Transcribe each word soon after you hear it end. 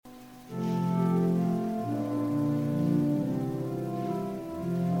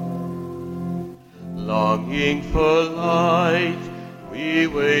Longing for light, we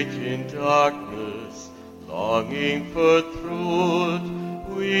wait in darkness. Longing for truth,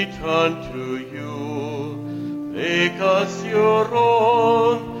 we turn to you. Make us your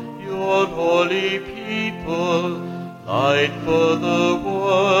own, your holy people, light for the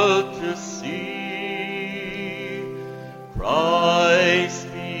world to see. Christ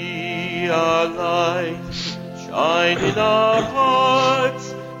be our light, shine in our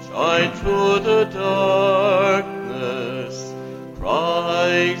hearts, shine through the darkness.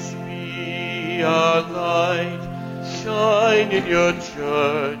 Christ be our light, shine in your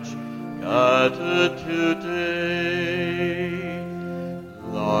church, gathered today.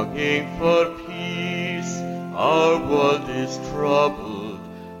 Longing for peace, our world is troubled.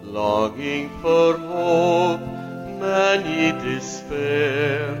 Longing for hope, many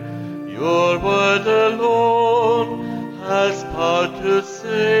despair. Your word alone has power to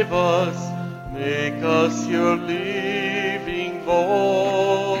save us. Make us your living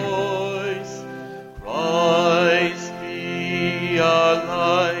voice. Christ be our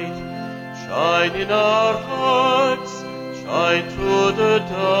light, shine in our hearts, shine through the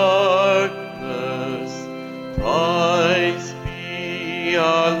darkness. Christ be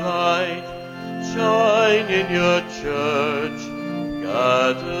our light, shine in your church,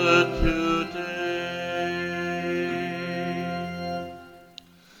 gathered today.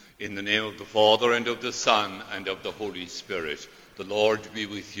 In the name of the Father, and of the Son, and of the Holy Spirit, the Lord be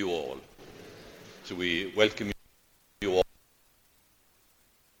with you all. So we welcome you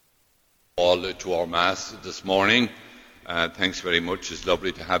all to our Mass this morning. Thanks very much. It's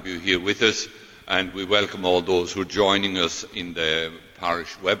lovely to have you here with us. And we welcome all those who are joining us in the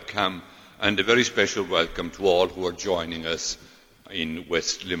parish webcam, and a very special welcome to all who are joining us in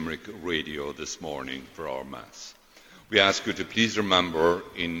West Limerick Radio this morning for our Mass. We ask you to please remember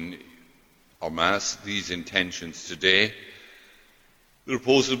in our Mass these intentions today: the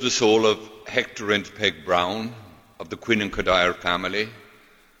repose of the soul of Hector and Peg Brown, of the Quinn and Codire family,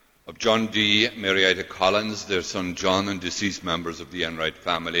 of John D. Marietta Collins, their son John, and deceased members of the Enright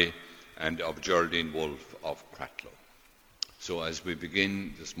family, and of Geraldine Wolfe of Cratloe. So as we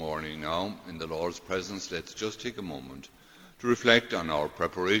begin this morning now in the Lord's presence, let's just take a moment to reflect on our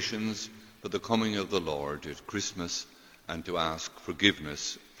preparations for the coming of the Lord at Christmas, and to ask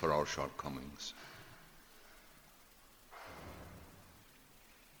forgiveness for our shortcomings.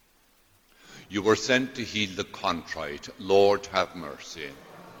 You were sent to heal the contrite. Lord, have mercy.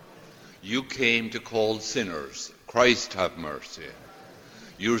 You came to call sinners. Christ, have mercy.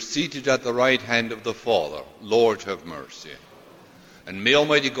 You are seated at the right hand of the Father. Lord, have mercy. And may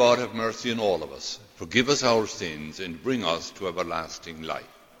Almighty God have mercy on all of us, forgive us our sins, and bring us to everlasting life.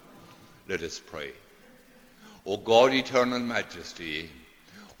 Let us pray. O God, eternal majesty,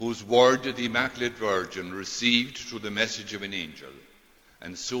 whose word the Immaculate Virgin received through the message of an angel,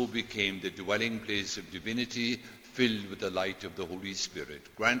 and so became the dwelling place of divinity, filled with the light of the Holy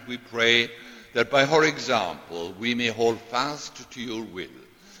Spirit, grant, we pray, that by her example we may hold fast to your will.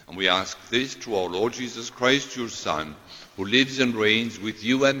 And we ask this through our Lord Jesus Christ, your Son, who lives and reigns with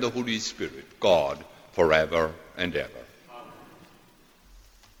you and the Holy Spirit, God, forever and ever.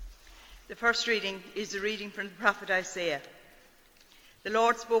 The first reading is a reading from the prophet Isaiah. The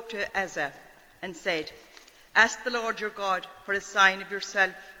Lord spoke to Isaiah and said, Ask the Lord your God for a sign of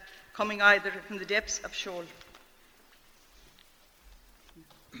yourself, coming either from the depths of Sheol.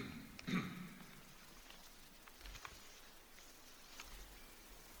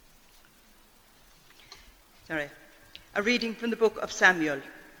 A reading from the book of Samuel.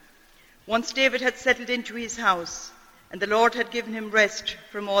 Once David had settled into his house, and the Lord had given him rest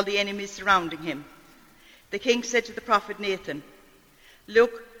from all the enemies surrounding him. The king said to the prophet Nathan,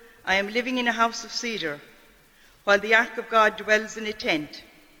 Look, I am living in a house of cedar, while the ark of God dwells in a tent.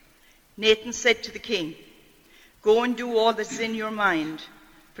 Nathan said to the king, Go and do all that is in your mind,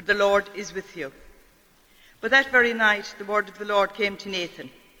 for the Lord is with you. But that very night the word of the Lord came to Nathan.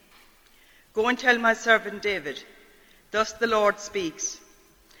 Go and tell my servant David, Thus the Lord speaks,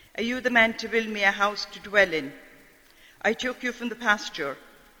 Are you the man to build me a house to dwell in? I took you from the pasture,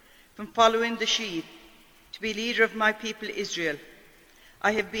 from following the sheep, to be leader of my people Israel.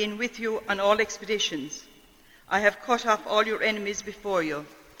 I have been with you on all expeditions. I have cut off all your enemies before you.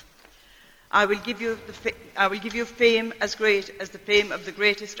 I will give you fame as great as the fame of the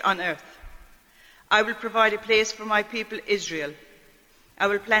greatest on earth. I will provide a place for my people Israel. I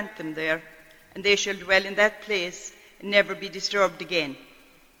will plant them there, and they shall dwell in that place and never be disturbed again.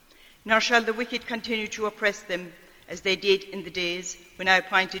 Nor shall the wicked continue to oppress them as they did in the days when I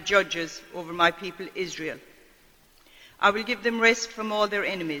appointed judges over my people Israel. I will give them rest from all their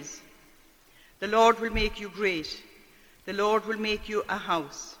enemies. The Lord will make you great. The Lord will make you a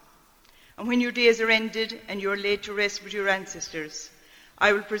house. And when your days are ended and you are laid to rest with your ancestors,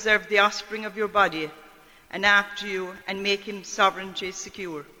 I will preserve the offspring of your body and after you and make him sovereignty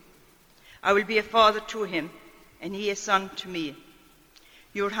secure. I will be a father to him, and he a son to me.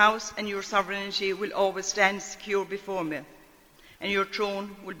 Your house and your sovereignty will always stand secure before me, and your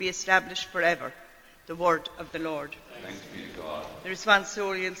throne will be established forever. The word of the Lord. Thanks be to God. The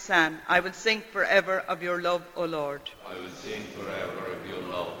responsorial psalm. I will sing forever of your love, O Lord. I will sing forever of your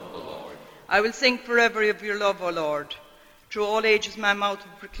love, O Lord. I will sing forever of your love, O Lord. Through all ages my mouth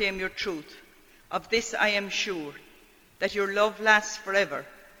will proclaim your truth. Of this I am sure, that your love lasts forever,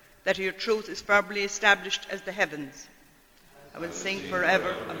 that your truth is firmly established as the heavens. I will sing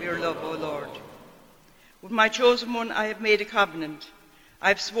forever of your love, O Lord. With my chosen one I have made a covenant. I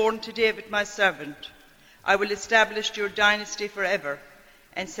have sworn to David my servant. I will establish your dynasty forever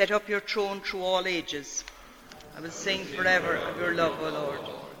and set up your throne through all ages. I will sing forever of your love, O Lord.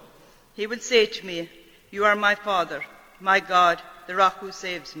 He will say to me, you are my Father, my God, the rock who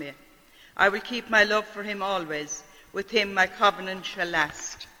saves me. I will keep my love for him always. With him my covenant shall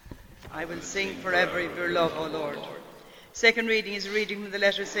last. I will sing forever of your love, O Lord. Second reading is a reading from the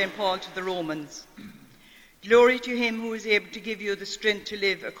letter of St. Paul to the Romans. Glory to him who is able to give you the strength to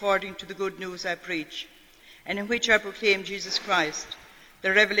live according to the good news I preach, and in which I proclaim Jesus Christ,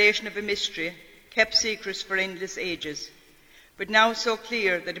 the revelation of a mystery, kept secret for endless ages, but now so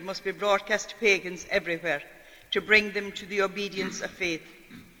clear that it must be broadcast to pagans everywhere, to bring them to the obedience of faith.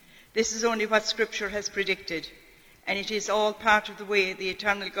 This is only what Scripture has predicted, and it is all part of the way the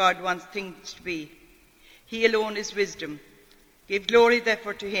eternal God wants things to be. He alone is wisdom. Give glory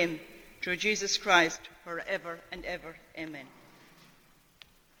therefore to him, through Jesus Christ, forever and ever. Amen.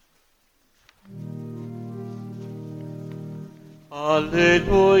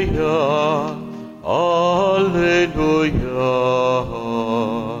 Alleluia, alleluia,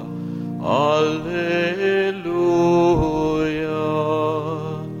 alleluia,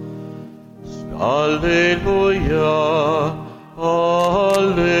 alleluia,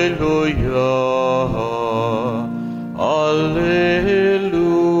 alleluia, alleluia.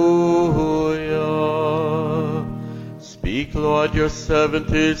 Speak, Lord, your servant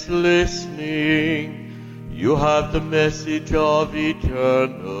is listening. You have the message of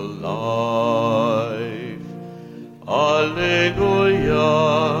eternal life. Alleluia,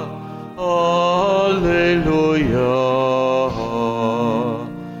 alleluia,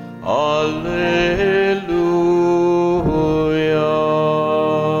 alleluia.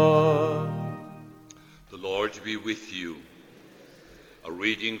 The Lord be with you. A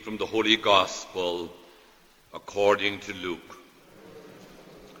reading from the Holy Gospel according to Luke.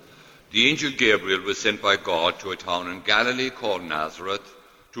 The angel Gabriel was sent by God to a town in Galilee called Nazareth,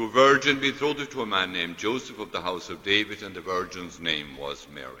 to a virgin betrothed to a man named Joseph of the house of David, and the virgin's name was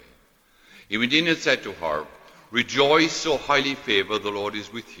Mary. He went in and said to her, Rejoice, so highly favored, the Lord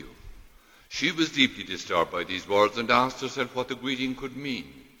is with you. She was deeply disturbed by these words and asked herself what the greeting could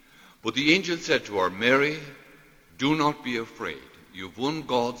mean. But the angel said to her, Mary, do not be afraid. You've won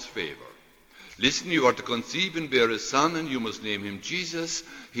God's favor. Listen, you are to conceive and bear a son, and you must name him Jesus.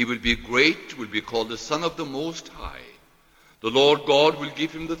 He will be great, will be called the Son of the Most High. The Lord God will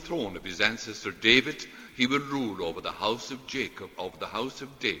give him the throne of his ancestor David. He will rule over the house of Jacob, over the house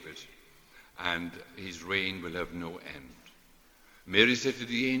of David, and his reign will have no end. Mary said to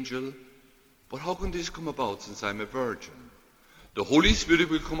the angel, But how can this come about, since I'm a virgin? The Holy Spirit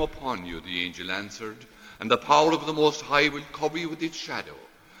will come upon you, the angel answered, and the power of the Most High will cover you with its shadow.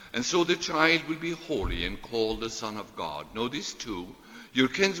 And so the child will be holy and called the Son of God. Know this too, your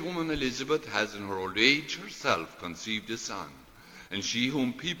kinswoman Elizabeth has in her old age herself conceived a son, and she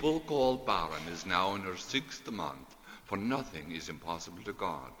whom people call barren is now in her 6th month, for nothing is impossible to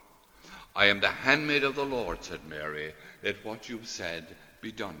God. I am the handmaid of the Lord, said Mary. Let what you've said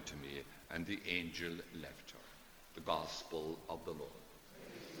be done to me. And the angel left her. The Gospel of the Lord.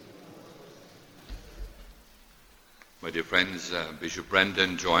 My dear friends, Bishop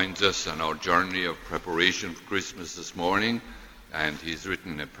Brendan joins us on our journey of preparation for Christmas this morning, and he's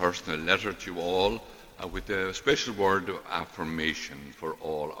written a personal letter to you all with a special word of affirmation for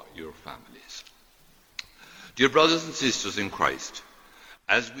all your families. Dear brothers and sisters in Christ,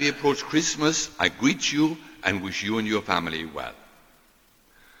 as we approach Christmas, I greet you and wish you and your family well.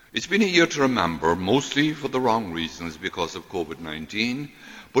 It's been a year to remember, mostly for the wrong reasons because of COVID-19,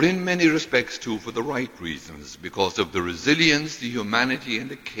 but in many respects too for the right reasons, because of the resilience, the humanity and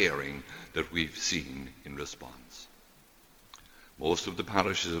the caring that we've seen in response. Most of the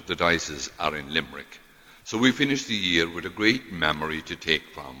parishes of the diocese are in Limerick. So we finished the year with a great memory to take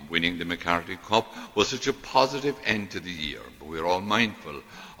from. Winning the McCarthy Cup was such a positive end to the year, but we're all mindful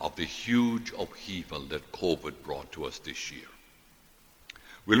of the huge upheaval that COVID brought to us this year.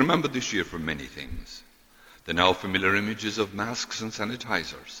 We'll remember this year for many things. The now familiar images of masks and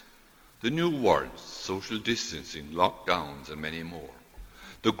sanitizers, the new words, social distancing, lockdowns, and many more.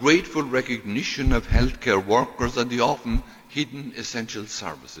 The grateful recognition of healthcare workers and the often hidden essential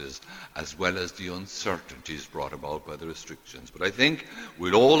services, as well as the uncertainties brought about by the restrictions. But I think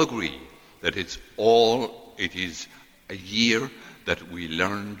we'll all agree that it is a year that we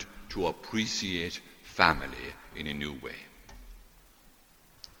learned to appreciate family in a new way.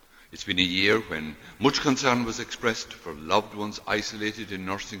 It's been a year when much concern was expressed for loved ones isolated in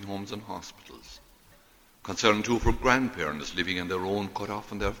nursing homes and hospitals. Concern too for grandparents living on their own, cut off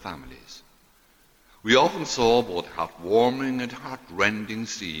from their families. We often saw both heartwarming and heart-rending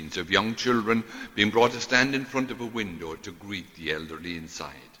scenes of young children being brought to stand in front of a window to greet the elderly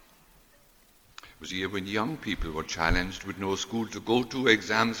inside. It was a year when young people were challenged with no school to go to,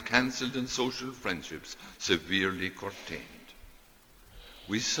 exams cancelled, and social friendships severely curtailed.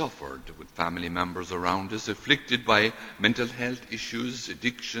 We suffered with family members around us afflicted by mental health issues,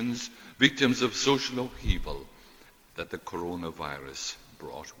 addictions, victims of social upheaval that the coronavirus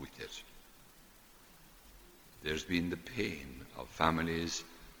brought with it. There's been the pain of families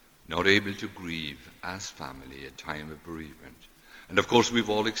not able to grieve as family at time of bereavement. And of course we've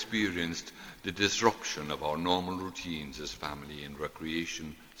all experienced the disruption of our normal routines as family in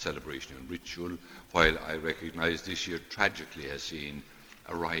recreation, celebration and ritual, while I recognise this year tragically has seen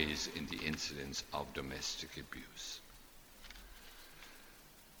a rise in the incidence of domestic abuse.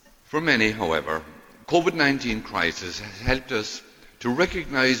 For many, however, COVID-19 crisis has helped us to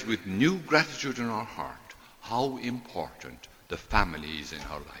recognise with new gratitude in our heart how important the family is in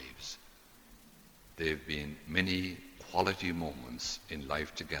our lives. There have been many quality moments in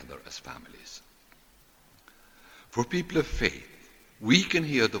life together as families. For people of faith, we can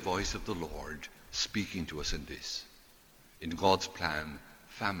hear the voice of the Lord speaking to us in this. In God's plan,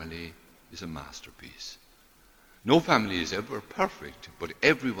 family is a masterpiece. No family is ever perfect, but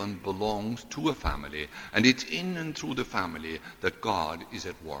everyone belongs to a family, and it's in and through the family that God is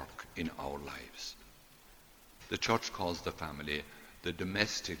at work in our lives. The church calls the family the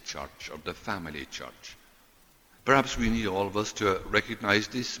domestic church or the family church. Perhaps we need all of us to recognize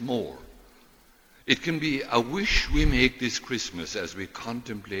this more. It can be a wish we make this Christmas as we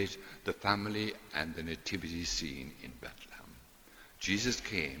contemplate the family and the nativity scene in Bethlehem. Jesus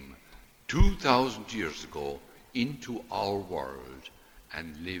came 2,000 years ago into our world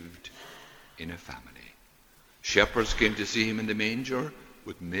and lived in a family. Shepherds came to see him in the manger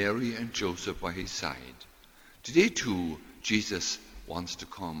with Mary and Joseph by his side. Today too, Jesus wants to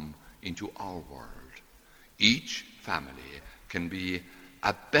come into our world. Each family can be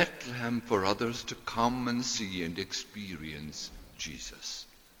a Bethlehem for others to come and see and experience Jesus.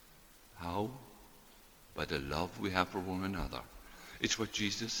 How? By the love we have for one another. It's what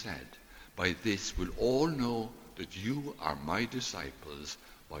Jesus said. By this we'll all know that you are my disciples,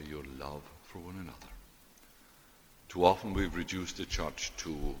 by your love for one another. Too often we've reduced the church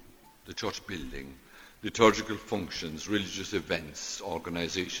to the church building, liturgical functions, religious events,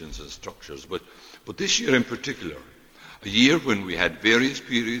 organizations and structures. But this year in particular, a year when we had various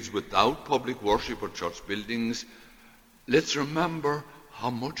periods without public worship or church buildings, let's remember how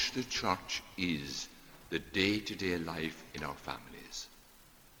much the church is the day-to-day life in our families.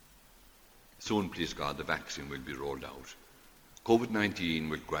 Soon, please God, the vaccine will be rolled out. COVID-19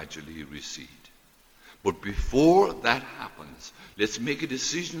 will gradually recede. But before that happens, let's make a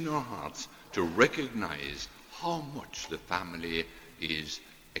decision in our hearts to recognize how much the family is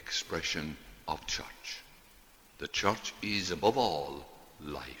expression of church. The church is, above all,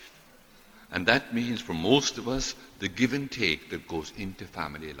 life. And that means for most of us, the give and take that goes into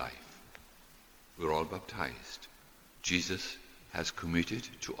family life. We're all baptized. Jesus has committed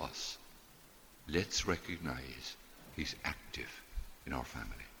to us. Let's recognize he's active in our family.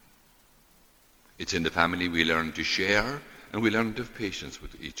 It's in the family we learn to share and we learn to have patience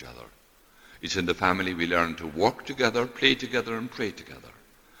with each other. It's in the family we learn to work together, play together and pray together.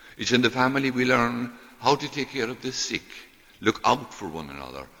 It's in the family we learn how to take care of the sick, look out for one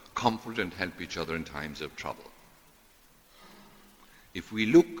another, comfort and help each other in times of trouble. If we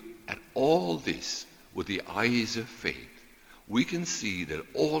look at all this with the eyes of faith, we can see that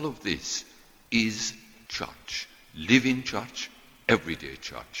all of this is church, living church, everyday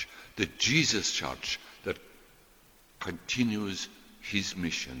church, the Jesus church that continues his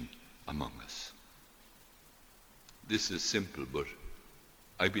mission among us. This is simple, but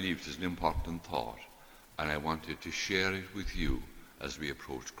I believe it is an important thought. and I wanted to share it with you as we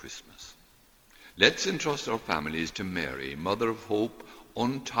approach Christmas. Let's entrust our families to Mary, Mother of Hope,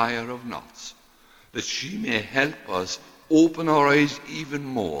 untie her of knots, that she may help us open our eyes even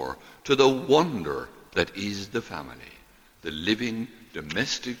more to the wonder that is the family, the living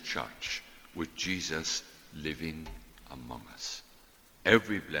domestic church with Jesus living among us.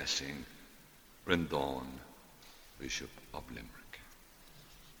 Every blessing, Brendan, Bishop of Limerick.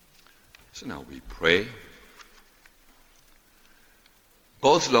 So now we pray.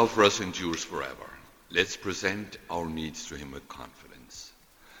 God's love for us endures forever. Let's present our needs to him with confidence,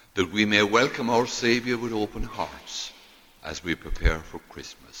 that we may welcome our Saviour with open hearts as we prepare for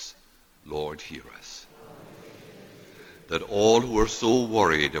Christmas. Lord, hear us. That all who are so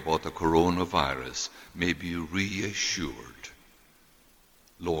worried about the coronavirus may be reassured.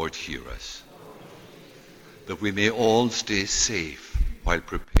 Lord, hear us. That we may all stay safe while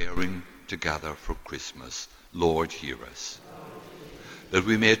preparing to gather for Christmas. Lord, hear us. That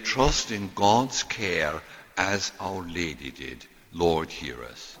we may trust in God's care as Our Lady did. Lord, hear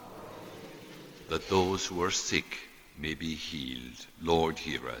us. That those who are sick may be healed. Lord,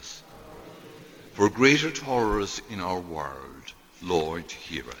 hear us. For greater terrors in our world, Lord,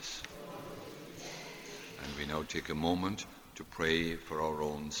 hear us. And we now take a moment to pray for our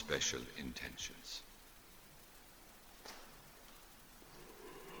own special intentions.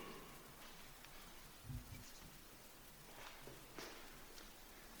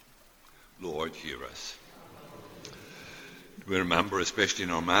 Lord, hear us. We remember, especially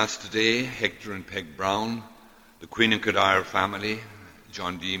in our Mass today, Hector and Peg Brown, the Queen and Kildare family,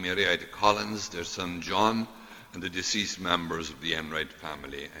 John D. and Marietta Collins, their son John, and the deceased members of the Enright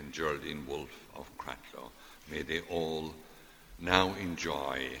family, and Geraldine Wolfe of Cratloe. May they all now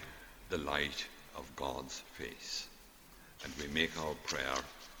enjoy the light of God's face. And we make our prayer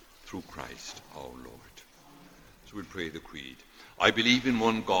through Christ our Lord. So we'll pray the Creed. I believe in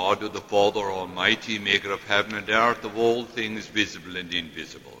one God, the Father Almighty, maker of heaven and earth, of all things visible and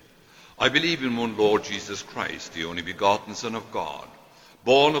invisible. I believe in one Lord Jesus Christ, the only begotten Son of God,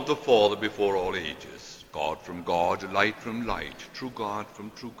 born of the Father before all ages, God from God, light from light, true God from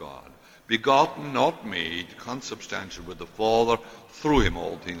true God, begotten, not made, consubstantial with the Father, through him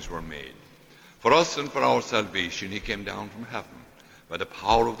all things were made. For us and for our salvation he came down from heaven, by the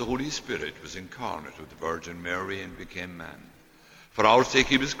power of the Holy Spirit, was incarnate with the Virgin Mary and became man. For our sake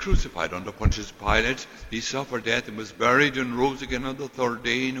he was crucified under Pontius Pilate. He suffered death and was buried and rose again on the third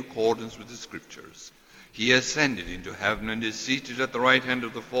day in accordance with the Scriptures. He ascended into heaven and is seated at the right hand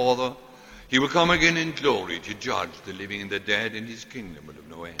of the Father. He will come again in glory to judge the living and the dead, and his kingdom will have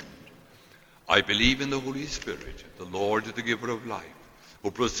no end. I believe in the Holy Spirit, the Lord, the giver of life,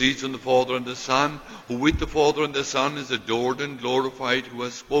 who proceeds from the Father and the Son, who with the Father and the Son is adored and glorified, who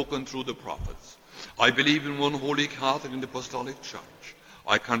has spoken through the prophets. I believe in one holy Catholic and Apostolic Church.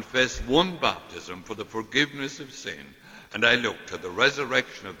 I confess one baptism for the forgiveness of sin, and I look to the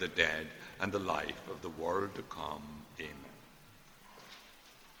resurrection of the dead and the life of the world to come. Amen.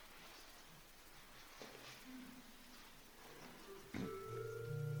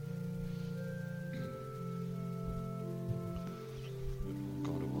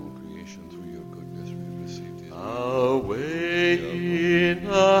 God of all creation, through your goodness we receive the away in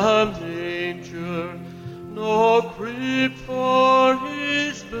a manger, no crib for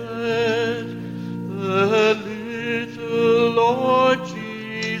his bed, the little Lord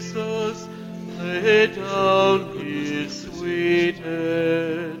Jesus laid down his sweet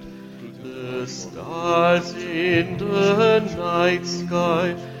head. The stars in the night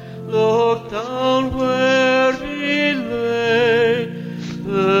sky looked down where he lay.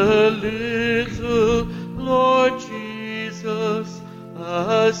 The little Lord Jesus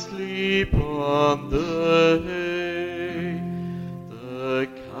asleep on the hay. The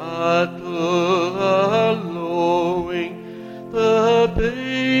cattle are lowing, the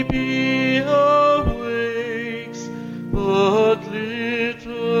baby awakes, but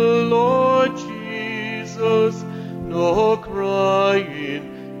little Lord Jesus no crying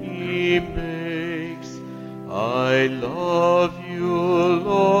he makes. I love you,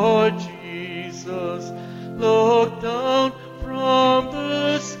 Lord Jesus, look down from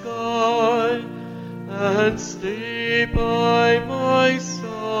the sky and stay by my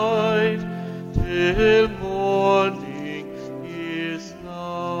side till morning is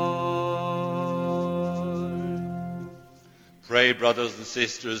nigh. Pray, brothers and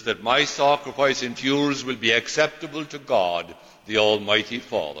sisters, that my sacrifice and yours will be acceptable to God, the Almighty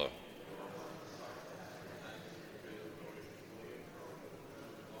Father.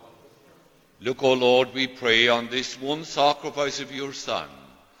 Look, O Lord, we pray, on this one sacrifice of your Son,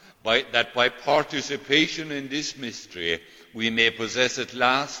 that by participation in this mystery we may possess at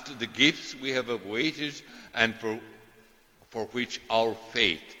last the gifts we have awaited and for which our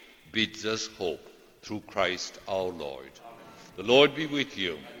faith bids us hope, through Christ our Lord. The Lord be with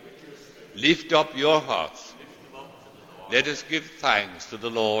you. Lift up your hearts. Let us give thanks to the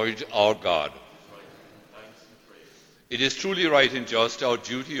Lord our God. It is truly right and just, our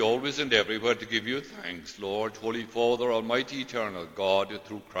duty always and everywhere, to give you thanks, Lord, Holy Father, Almighty, Eternal God,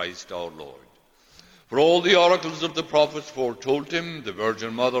 through Christ our Lord. For all the oracles of the prophets foretold him, the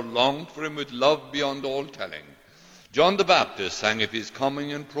Virgin Mother longed for him with love beyond all telling. John the Baptist sang of his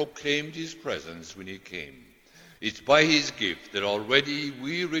coming and proclaimed his presence when he came. It's by his gift that already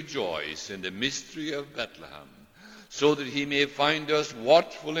we rejoice in the mystery of Bethlehem, so that he may find us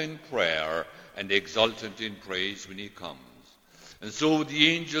watchful in prayer and exultant in praise when he comes. And so with the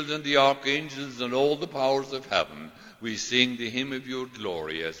angels and the archangels and all the powers of heaven, we sing the hymn of your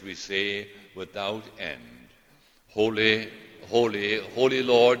glory as we say without end, Holy, holy, holy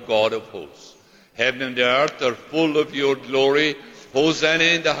Lord God of hosts. Heaven and earth are full of your glory. Hosanna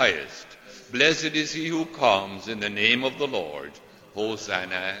in the highest. Blessed is he who comes in the name of the Lord.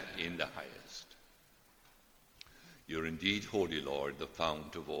 Hosanna in the highest. You are indeed holy, Lord, the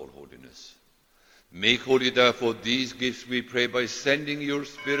fount of all holiness. Make holy, therefore, these gifts, we pray, by sending your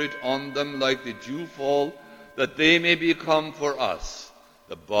Spirit on them like the dewfall, that they may become for us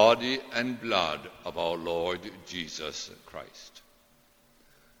the body and blood of our Lord Jesus Christ.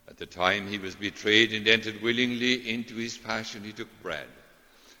 At the time he was betrayed and entered willingly into his passion, he took bread,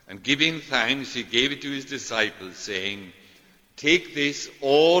 and giving thanks, he gave it to his disciples, saying, Take this,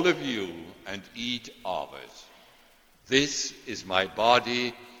 all of you, and eat of it. This is my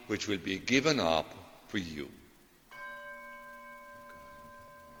body, which will be given up for you.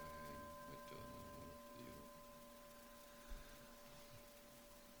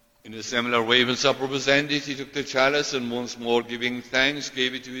 In a similar way, when supper was ended, he took the chalice, and once more giving thanks,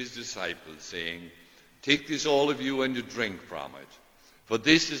 gave it to his disciples, saying, Take this, all of you, and drink from it. For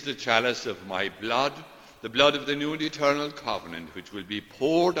this is the chalice of my blood, the blood of the new and eternal covenant, which will be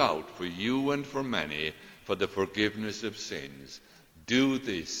poured out for you and for many for the forgiveness of sins. Do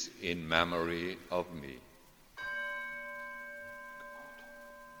this in memory of me.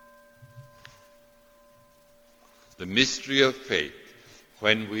 The mystery of faith.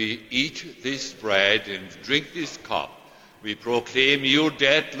 When we eat this bread and drink this cup, we proclaim your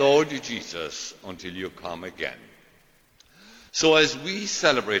death, Lord Jesus, until you come again. So as we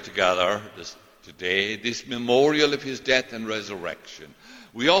celebrate together today this memorial of his death and resurrection,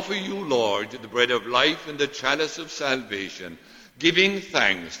 we offer you, Lord, the bread of life and the chalice of salvation, giving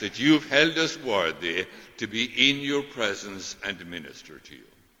thanks that you've held us worthy to be in your presence and minister to you.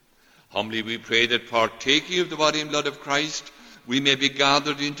 Humbly we pray that, partaking of the body and blood of Christ, we may be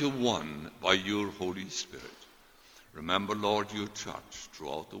gathered into one by your Holy Spirit. Remember, Lord, your church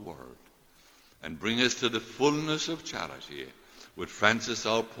throughout the world, and bring us to the fullness of charity with Francis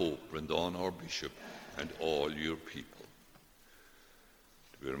our Pope, Brendan our Bishop, and all your people.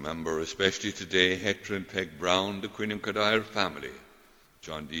 We remember especially today Hector and Peg Brown, the Quinn and Kildare family,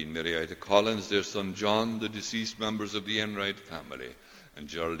 John Dean, Marietta Collins, their son John, the deceased members of the Enright family, and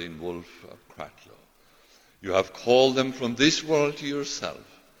Geraldine Wolfe of Cratloe. You have called them from this world to yourself.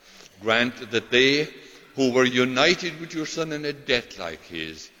 Grant that they who were united with your Son in a death like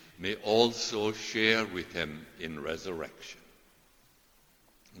his may also share with him in resurrection.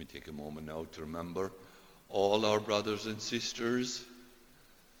 We take a moment now to remember all our brothers and sisters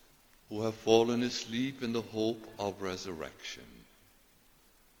who have fallen asleep in the hope of resurrection,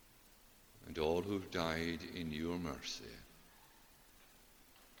 and all who have died in your mercy.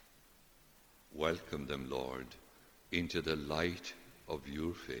 Welcome them, Lord, into the light of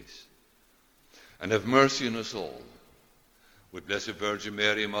your face. And have mercy on us all. With Blessed Virgin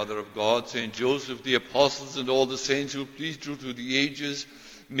Mary, Mother of God, Saint Joseph, the apostles, and all the saints who pleased you through the ages,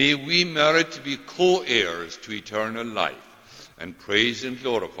 may we merit to be co-heirs to eternal life, and praise and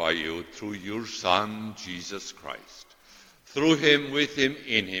glorify you through your Son, Jesus Christ. Through him, with him,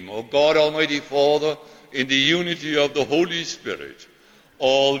 in him, O God, Almighty Father, in the unity of the Holy Spirit,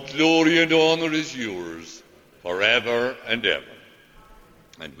 all glory and honor is yours, forever and ever.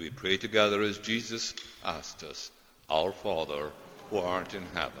 And we pray together as Jesus asked us, Our Father, who art in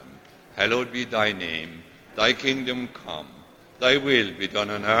heaven, hallowed be thy name. Thy kingdom come. Thy will be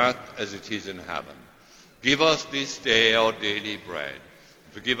done on earth as it is in heaven. Give us this day our daily bread.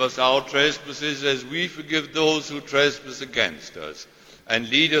 Forgive us our trespasses as we forgive those who trespass against us. And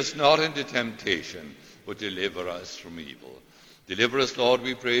lead us not into temptation, but deliver us from evil. Deliver us, Lord,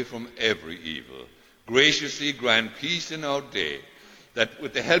 we pray, from every evil. Graciously grant peace in our day, that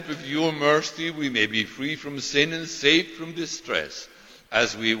with the help of your mercy we may be free from sin and safe from distress,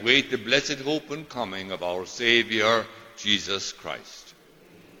 as we await the blessed hope and coming of our Saviour, Jesus Christ.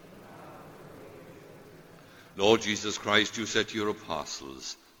 Lord Jesus Christ, you said to your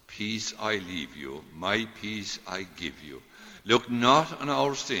apostles, "Peace I leave you, my peace I give you. Look not on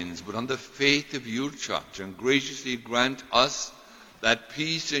our sins, but on the faith of your church, and graciously grant us that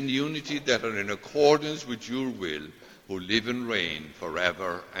peace and unity that are in accordance with your will, who live and reign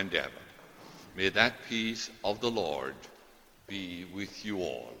forever and ever." May that peace of the Lord be with you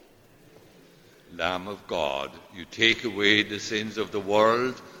all. Lamb of God, you take away the sins of the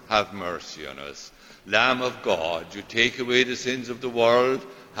world, have mercy on us. Lamb of God, you take away the sins of the world,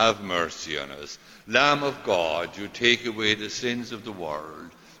 have mercy on us. Lamb of God, you take away the sins of the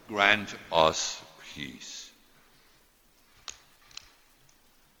world, grant us peace.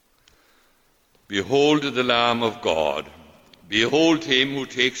 Behold the Lamb of God. Behold him who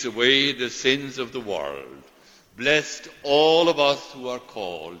takes away the sins of the world. Blessed all of us who are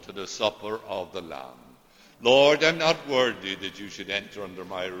called to the supper of the Lamb. Lord, I'm not worthy that you should enter under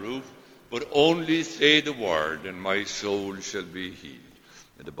my roof, but only say the word, and my soul shall be healed.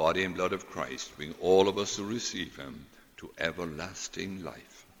 May the body and blood of Christ bring all of us who receive him to everlasting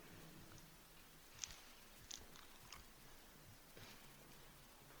life.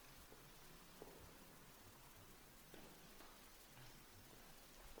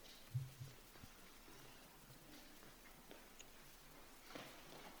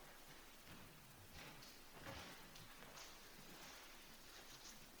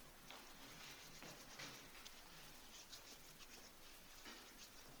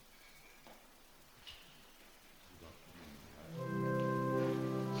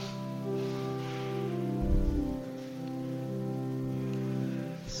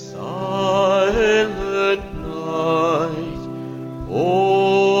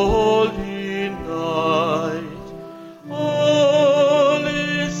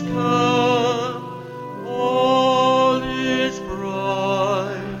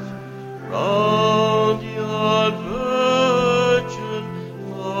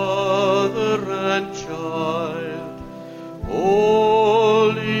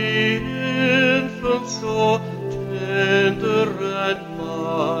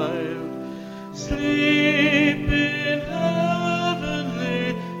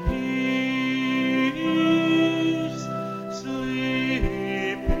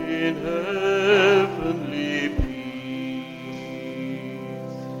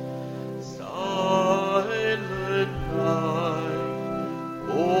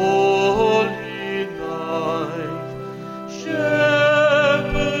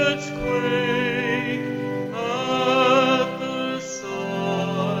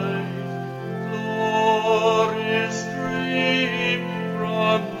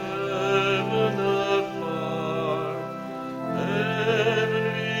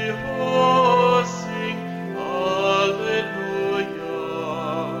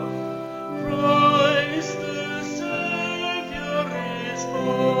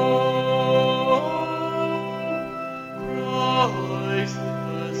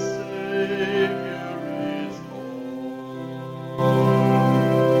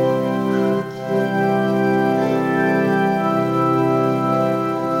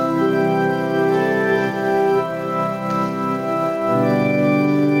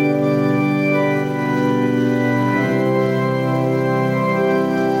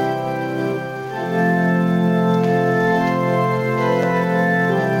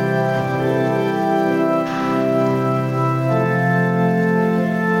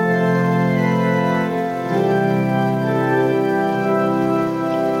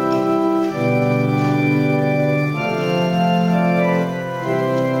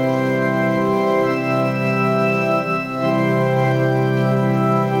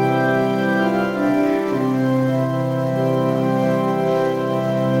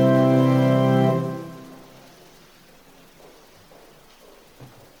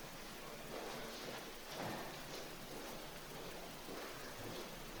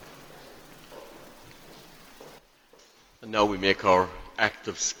 And now we make our act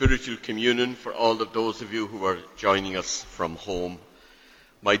of spiritual communion for all of those of you who are joining us from home.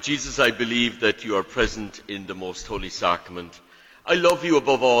 My Jesus, I believe that you are present in the most holy sacrament. I love you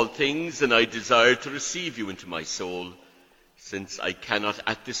above all things, and I desire to receive you into my soul. Since I cannot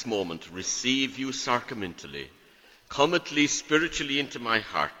at this moment receive you sacramentally, come at least spiritually into my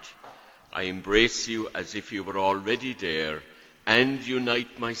heart. I embrace you as if you were already there, and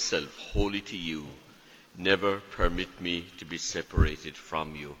unite myself wholly to you. Never permit me to be separated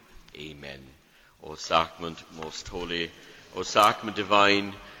from you. Amen. O sacrament most holy, O sacrament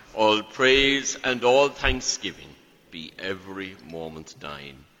divine, all praise and all thanksgiving be every moment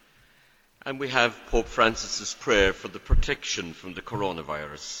thine. And we have Pope Francis's prayer for the protection from the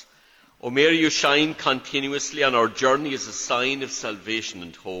coronavirus. O Mary, you shine continuously on our journey as a sign of salvation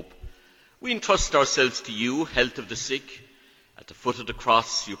and hope. We entrust ourselves to you, health of the sick. At the foot of the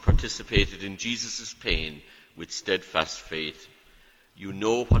cross, you participated in Jesus' pain with steadfast faith. You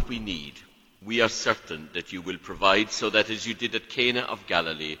know what we need. We are certain that you will provide, so that as you did at Cana of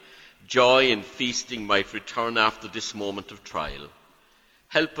Galilee, joy and feasting might return after this moment of trial.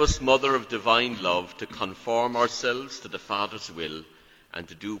 Help us, Mother of divine love, to conform ourselves to the Father's will and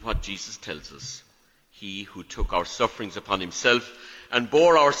to do what Jesus tells us. He who took our sufferings upon himself and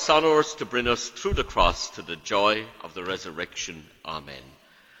bore our sorrows to bring us through the cross to the joy of the resurrection. Amen.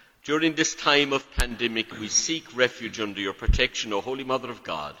 During this time of pandemic, we seek refuge under your protection, O Holy Mother of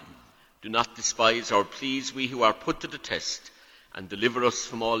God. Do not despise our pleas, we who are put to the test, and deliver us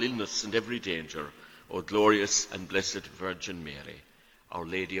from all illness and every danger, O glorious and blessed Virgin Mary. Our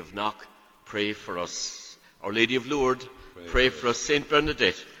Lady of Knock, pray for us. Our Lady of Lourdes, pray for us. Saint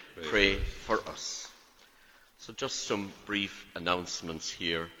Bernadette, pray for us. So just some brief announcements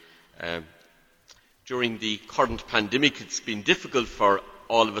here. During the current pandemic, it's been difficult for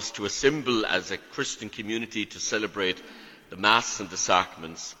all of us to assemble as a Christian community to celebrate the Mass and the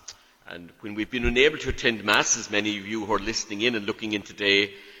sacraments. And when we've been unable to attend Mass, as many of you who are listening in and looking in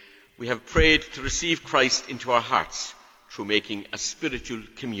today, we have prayed to receive Christ into our hearts through making a spiritual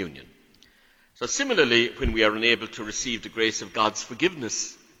communion. So similarly, when we are unable to receive the grace of God's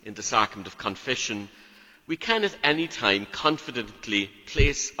forgiveness in the sacrament of confession, we can at any time confidently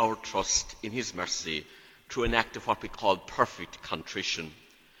place our trust in his mercy through an act of what we call perfect contrition.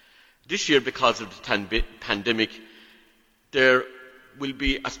 This year, because of the pandemic, there will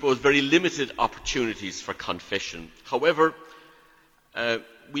be, I suppose, very limited opportunities for confession. However,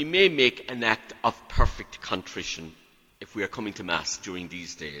 we may make an act of perfect contrition if we are coming to Mass during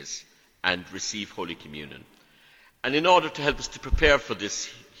these days and receive Holy Communion. And in order to help us to prepare for this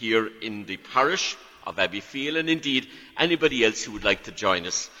here in the parish of Abbeyfield, and indeed anybody else who would like to join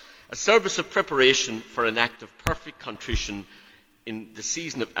us, a service of preparation for an act of perfect contrition in the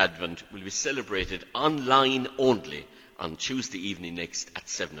season of Advent will be celebrated online only on Tuesday evening next at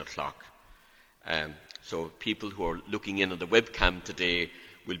 7 o'clock. So people who are looking in on the webcam today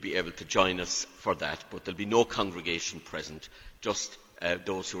will be able to join us for that, but there'll be no congregation present, just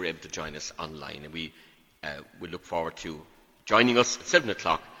those who are able to join us online. And we will look forward to joining us at 7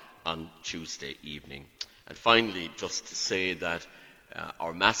 o'clock on Tuesday evening. And finally, just to say that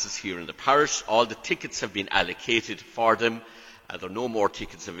our Masses here in the parish, all the tickets have been allocated for them. There are no more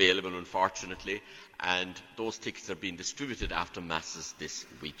tickets available, unfortunately, and those tickets are being distributed after Masses this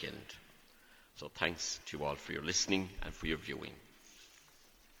weekend. So thanks to you all for your listening and for your viewing.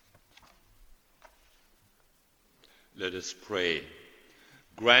 Let us pray.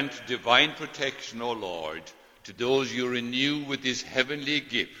 Grant divine protection, O Lord, to those you renew with this heavenly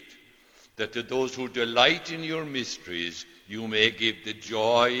gift, that to those who delight in your mysteries you may give the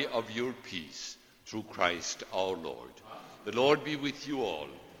joy of your peace, through Christ our Lord. The Lord be with you all,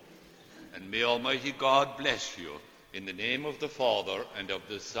 and may Almighty God bless you, in the name of the Father, and of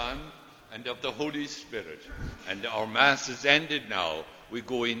the Son, and of the Holy Spirit. And our Mass is ended now. We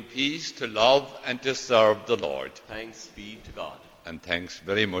go in peace to love and to serve the Lord. Thanks be to God. And thanks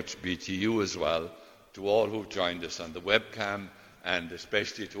very much be to you as well, to all who've joined us on the webcam, and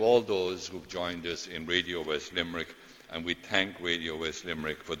especially to all those who've joined us in Radio West Limerick. And we thank Radio West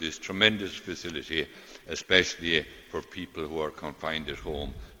Limerick for this tremendous facility, especially for people who are confined at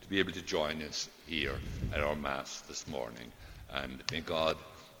home, to be able to join us here at our Mass this morning. And may God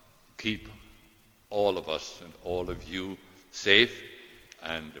keep all of us and all of you safe.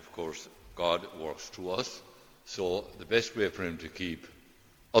 And of course, God works through us. So the best way for him to keep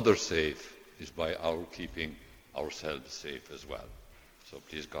others safe is by our keeping ourselves safe as well. So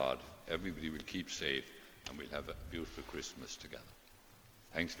please God, everybody will keep safe, and we'll have a beautiful Christmas together.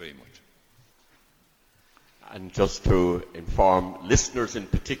 Thanks very much. And just to inform listeners in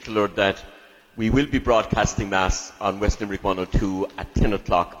particular that we will be broadcasting Mass on West Limerick 102 at 10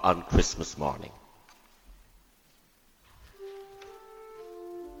 o'clock on Christmas morning.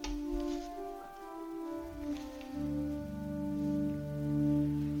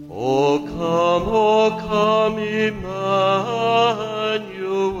 O come, Emmanuel,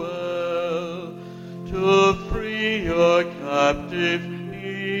 to free your captive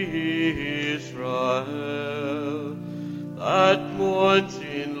Israel, that mourns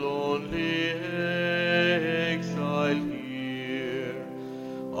in lonely exile here,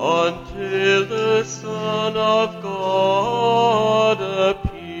 until will the Son of God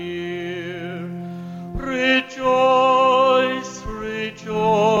appear. Rejoice,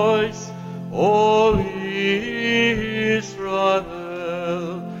 rejoice, O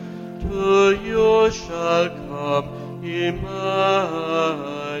Israel, to you shall come Emmanuel.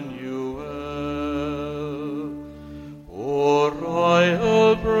 O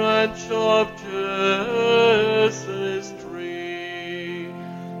royal branch of Jesse's tree,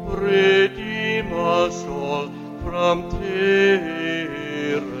 redeem us all from tyranny,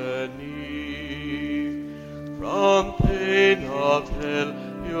 from pain of hell